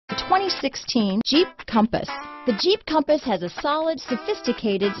2016 Jeep Compass. The Jeep Compass has a solid,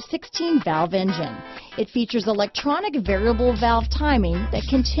 sophisticated 16-valve engine. It features electronic variable valve timing that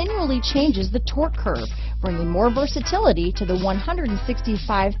continually changes the torque curve, bringing more versatility to the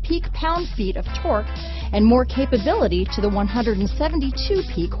 165 peak pound-feet of torque and more capability to the 172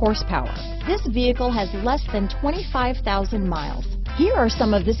 peak horsepower. This vehicle has less than 25,000 miles. Here are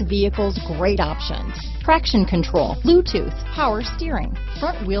some of this vehicle's great options: traction control, Bluetooth, power steering,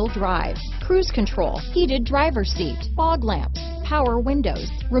 front wheel drive, cruise control, heated driver's seat, fog lamps, power windows,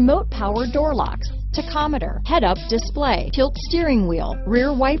 remote power door locks, tachometer, head-up display, tilt steering wheel,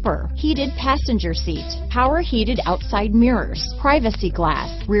 rear wiper, heated passenger seat, power heated outside mirrors, privacy glass,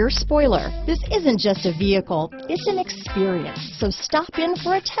 rear spoiler. This isn't just a vehicle, it's an experience. So stop in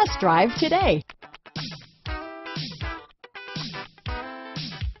for a test drive today.